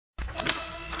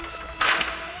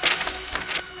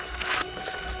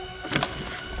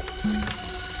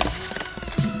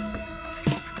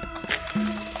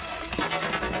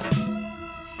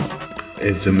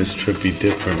Ism is trippy,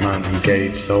 different minds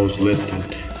engaged, souls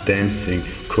lifted, dancing,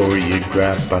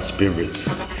 choreographed by spirits.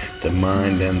 The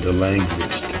mind and the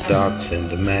language, the thoughts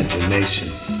and imagination.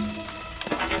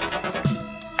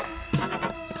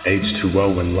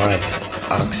 H2O in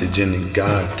life, oxygen in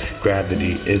God,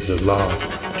 gravity is a law.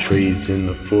 Trees in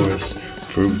the forest,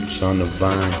 fruits on the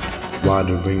vine,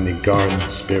 watering the garden,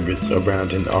 spirits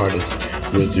around an artist,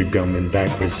 wizard going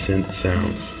backwards, synth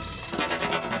sounds.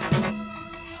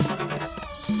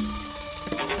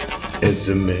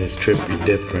 Ism is trippy,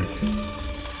 different,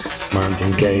 minds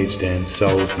engaged and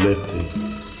souls lifted,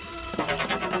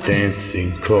 dancing,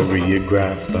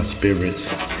 choreographed by spirits,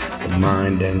 the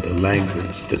mind and the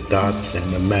language, the thoughts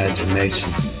and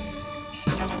imagination.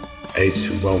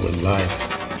 H2O in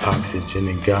life, oxygen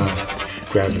in God,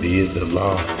 gravity is a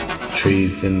law.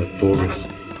 Trees in the forest,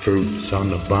 fruits on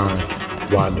the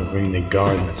vine, watering the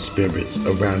garden, spirits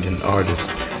around an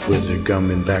artist, wizard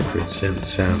gumming backwards, synth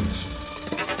sounds.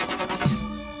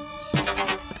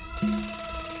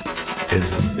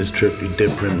 Ism is trippy,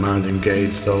 different, minds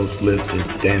engaged, souls lifted,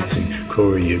 dancing,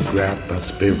 choreographed by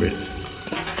spirits.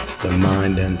 The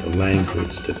mind and the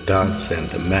language, the thoughts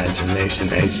and imagination.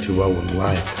 H2O in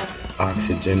life,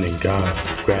 oxygen in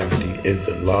God, gravity is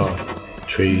a law.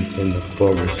 Trees in the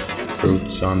forest,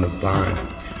 fruits on the vine,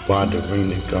 watering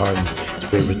the garden,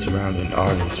 spirits around an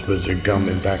artist, wizard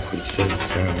gumming backwards, synth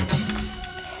sounds.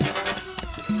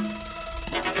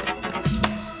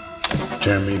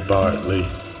 Jeremy Bartley.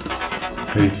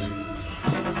 Peace.